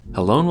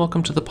Hello and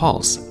welcome to The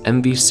Pulse,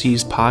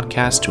 MVC's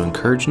podcast to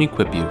encourage and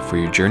equip you for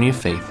your journey of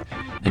faith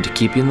and to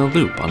keep you in the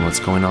loop on what's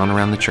going on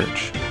around the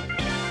church.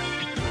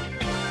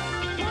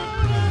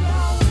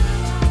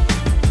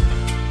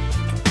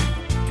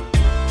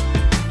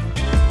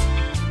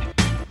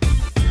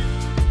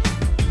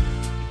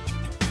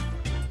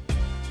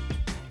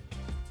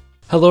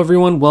 Hello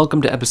everyone,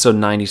 welcome to episode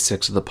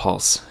 96 of The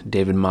Pulse.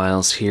 David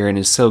Miles here, and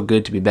it's so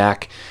good to be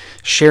back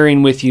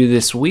sharing with you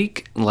this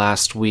week.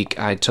 Last week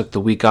I took the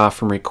week off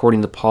from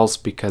recording The Pulse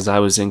because I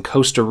was in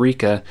Costa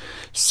Rica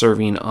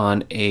serving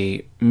on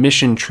a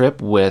mission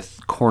trip with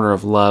Corner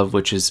of Love,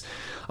 which is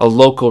a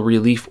local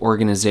relief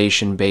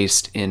organization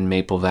based in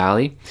Maple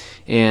Valley.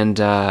 And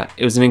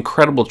it was an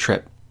incredible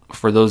trip.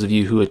 For those of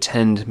you who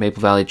attend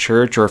Maple Valley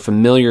Church or are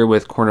familiar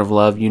with Corner of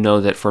Love, you know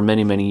that for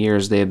many, many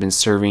years they have been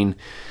serving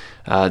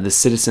the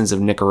citizens of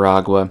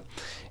Nicaragua,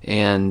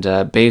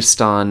 and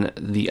based on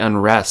the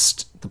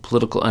unrest, the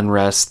political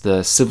unrest,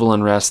 the civil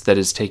unrest that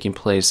is taking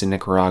place in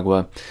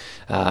Nicaragua,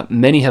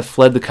 many have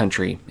fled the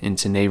country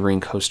into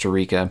neighboring Costa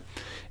Rica,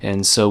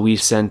 and so we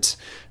sent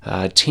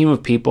a team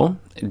of people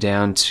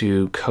down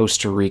to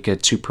Costa Rica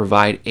to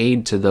provide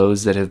aid to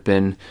those that have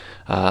been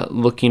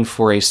looking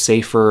for a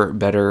safer,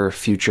 better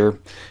future.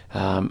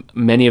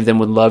 Many of them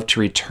would love to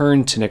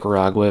return to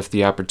Nicaragua if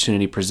the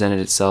opportunity presented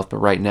itself, but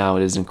right now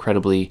it is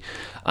incredibly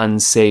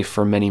unsafe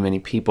for many, many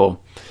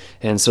people.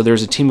 And so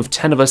there's a team of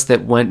 10 of us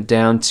that went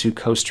down to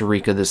Costa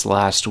Rica this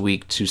last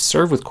week to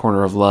serve with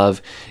Corner of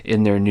Love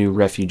in their new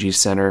refugee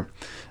center.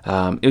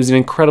 It was an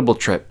incredible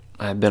trip.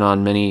 I've been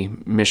on many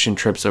mission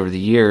trips over the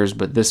years,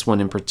 but this one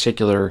in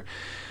particular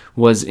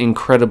was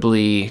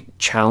incredibly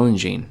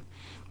challenging.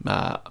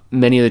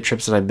 Many of the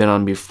trips that I've been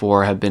on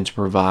before have been to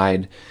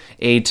provide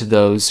aid to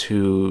those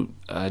who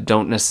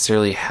don't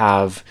necessarily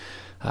have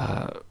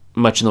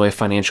much in the way of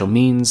financial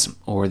means,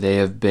 or they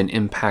have been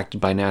impacted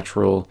by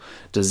natural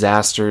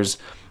disasters.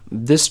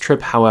 This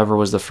trip, however,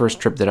 was the first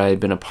trip that I had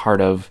been a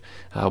part of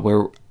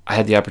where I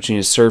had the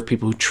opportunity to serve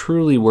people who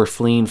truly were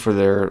fleeing for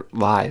their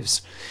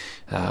lives.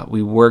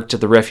 We worked at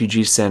the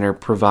refugee center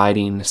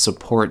providing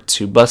support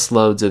to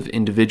busloads of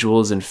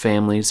individuals and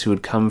families who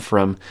had come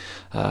from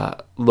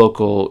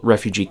local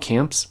refugee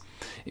camps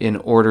in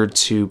order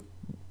to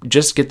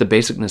just get the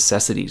basic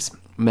necessities.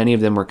 Many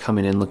of them were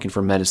coming in looking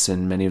for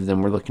medicine. Many of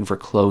them were looking for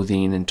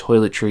clothing and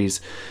toiletries.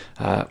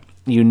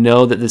 You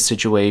know that the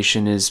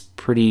situation is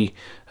pretty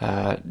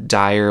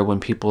dire when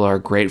people are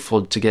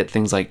grateful to get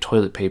things like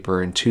toilet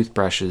paper and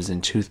toothbrushes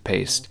and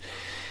toothpaste.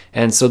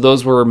 And so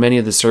those were many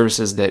of the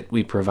services that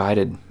we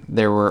provided.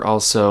 There were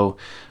also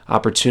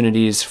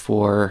opportunities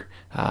for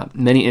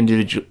many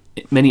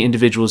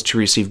individuals to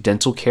receive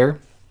dental care.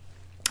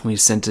 We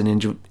sent an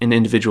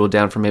individual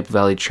down from Maple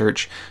Valley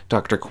Church,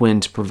 Dr. Quinn,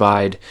 to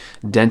provide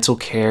dental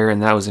care,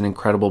 and that was an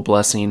incredible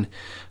blessing.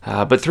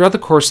 But throughout the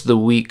course of the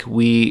week,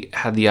 we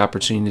had the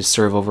opportunity to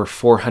serve over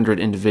 400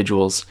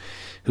 individuals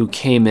who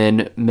came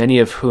in, many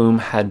of whom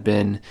had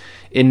been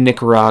in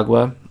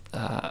Nicaragua,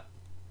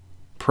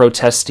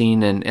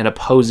 protesting and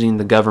opposing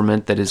the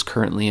government that is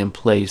currently in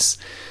place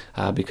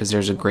because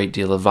there's a great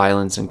deal of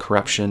violence and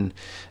corruption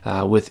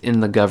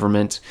within the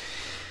government.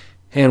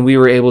 And we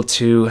were able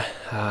to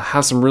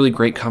have some really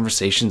great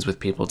conversations with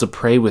people, to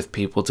pray with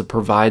people, to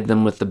provide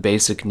them with the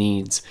basic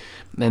needs.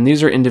 And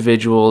these are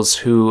individuals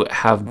who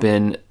have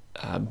been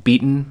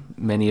beaten.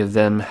 Many of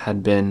them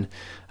had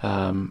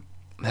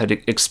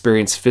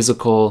experienced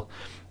physical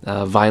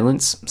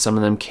violence. Some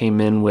of them came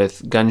in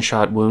with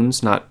gunshot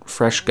wounds, not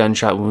fresh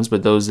gunshot wounds,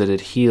 but those that had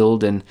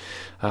healed. And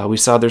we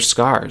saw their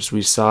scars.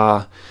 We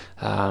saw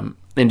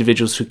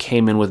individuals who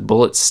came in with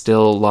bullets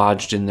still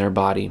lodged in their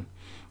body.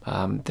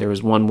 There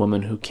was one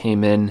woman who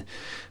came in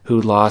who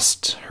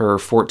lost her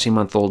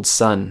 14-month-old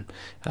son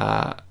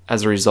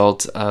as a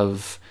result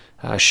of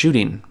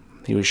shooting.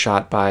 He was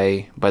shot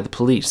by the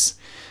police.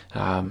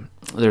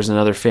 There's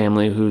another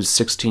family whose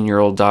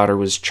 16-year-old daughter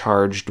was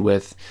charged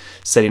with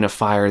setting a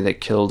fire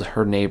that killed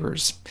her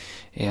neighbors.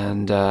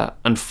 And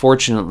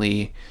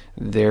unfortunately,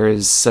 there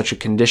is such a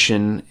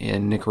condition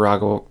in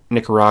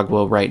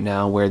Nicaragua right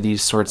now where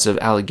these sorts of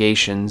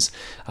allegations,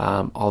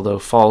 although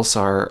false,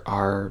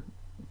 are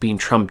being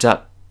trumped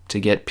up to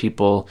get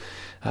people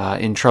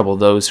in trouble,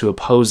 those who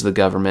oppose the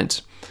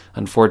government.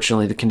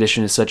 Unfortunately, the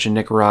condition is such in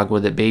Nicaragua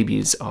that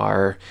babies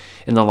are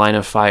in the line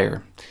of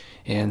fire.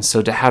 And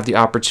so to have the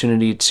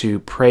opportunity to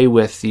pray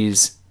with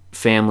these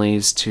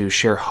families, to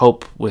share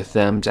hope with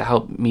them, to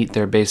help meet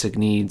their basic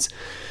needs,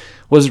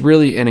 was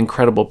really an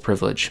incredible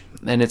privilege.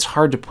 And it's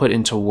hard to put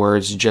into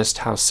words just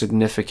how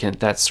significant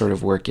that sort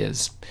of work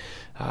is.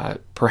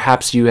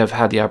 Perhaps you have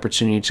had the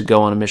opportunity to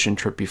go on a mission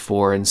trip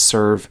before and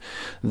serve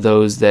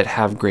those that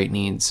have great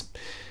needs.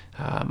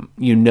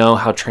 You know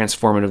how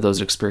transformative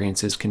those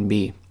experiences can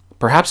be.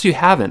 Perhaps you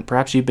haven't.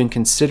 Perhaps you've been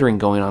considering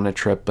going on a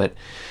trip, but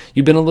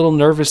you've been a little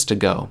nervous to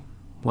go.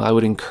 Well, I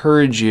would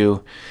encourage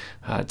you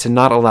to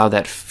not allow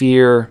that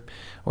fear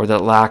or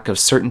that lack of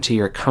certainty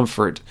or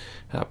comfort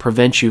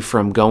prevent you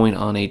from going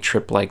on a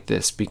trip like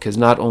this, because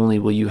not only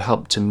will you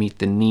help to meet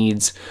the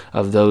needs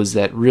of those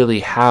that really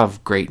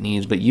have great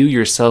needs, but you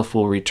yourself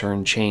will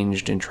return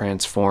changed and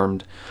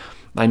transformed.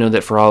 I know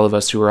that for all of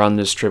us who were on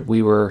this trip,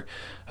 we were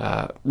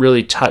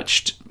really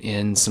touched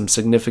in some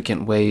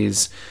significant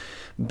ways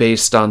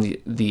based on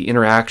the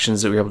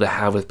interactions that we were able to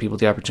have with people,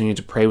 the opportunity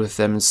to pray with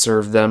them and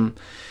serve them,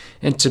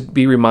 and to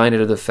be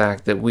reminded of the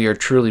fact that we are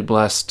truly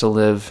blessed to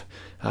live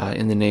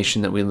in the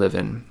nation that we live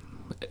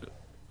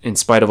in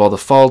spite of all the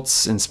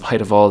faults, in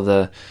spite of all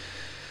the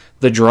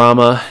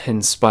drama,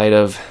 in spite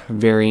of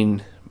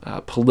varying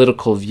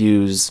political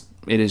views.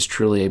 It is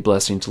truly a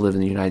blessing to live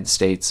in the United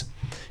States.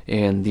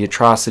 And the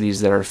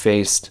atrocities that are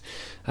faced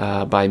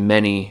by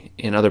many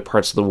in other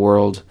parts of the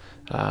world,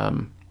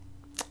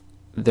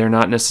 they're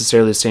not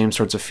necessarily the same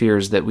sorts of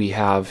fears that we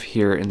have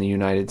here in the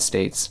United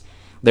States.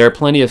 There are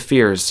plenty of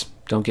fears,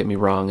 don't get me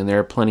wrong, and there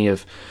are plenty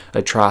of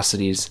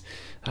atrocities,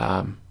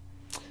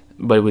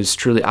 but it was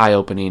truly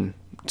eye-opening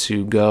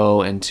to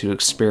go and to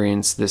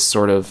experience this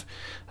sort of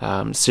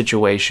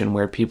situation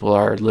where people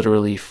are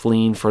literally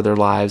fleeing for their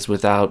lives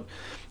without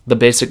the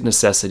basic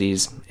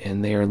necessities,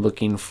 and they are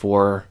looking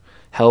for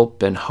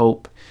help and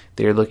hope.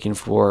 They are looking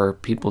for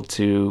people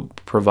to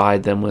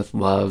provide them with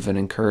love and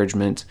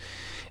encouragement,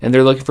 and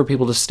they're looking for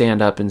people to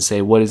stand up and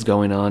say what is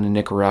going on in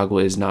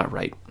Nicaragua is not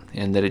right,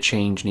 and that a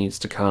change needs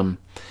to come.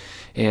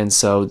 And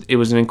so it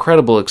was an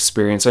incredible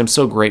experience. I'm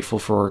so grateful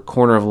for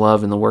Corner of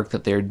Love and the work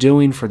that they're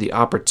doing, for the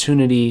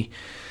opportunity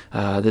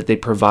that they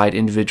provide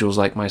individuals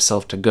like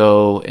myself to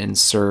go and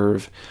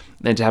serve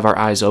and to have our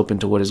eyes open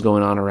to what is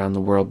going on around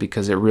the world,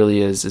 because it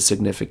really is a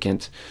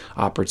significant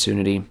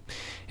opportunity.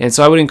 And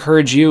so I would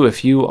encourage you,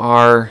 if you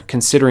are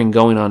considering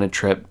going on a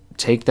trip,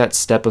 take that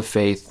step of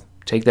faith,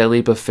 take that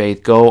leap of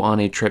faith, go on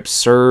a trip,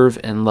 serve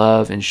and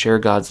love and share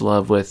God's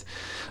love with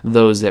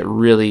those that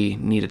really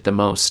need it the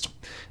most.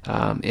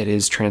 It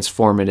is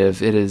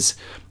transformative. It is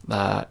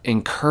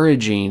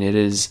encouraging. It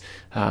is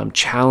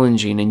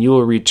challenging, and you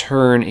will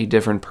return a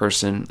different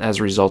person as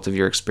a result of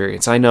your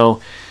experience. I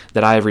know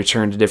that I have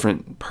returned a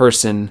different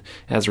person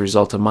as a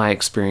result of my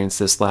experience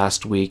this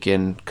last week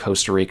in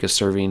Costa Rica,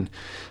 serving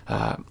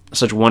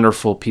such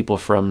wonderful people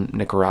from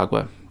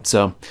Nicaragua.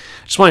 So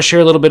I just want to share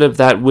a little bit of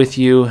that with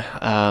you.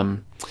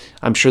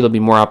 I'm sure there'll be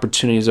more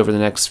opportunities over the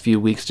next few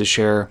weeks to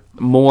share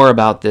more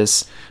about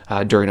this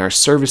during our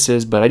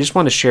services, but I just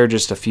want to share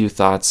just a few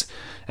thoughts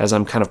as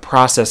I'm kind of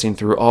processing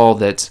through all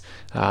that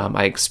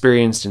I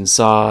experienced and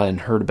saw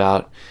and heard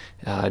about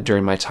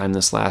during my time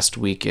this last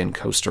week in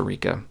Costa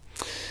Rica.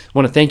 I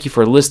want to thank you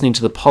for listening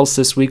to The Pulse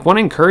this week. I want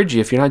to encourage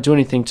you, if you're not doing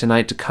anything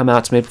tonight, to come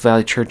out to Maple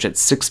Valley Church at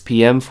 6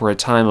 p.m. for a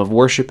time of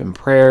worship and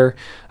prayer,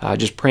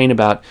 just praying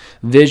about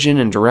vision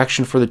and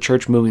direction for the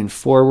church moving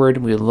forward.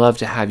 We'd love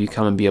to have you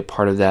come and be a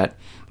part of that.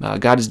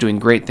 God is doing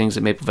great things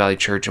at Maple Valley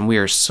Church, and we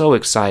are so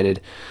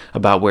excited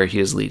about where He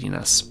is leading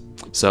us.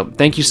 So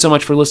thank you so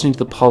much for listening to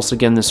The Pulse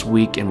again this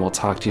week, and we'll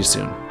talk to you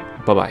soon.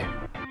 Bye-bye.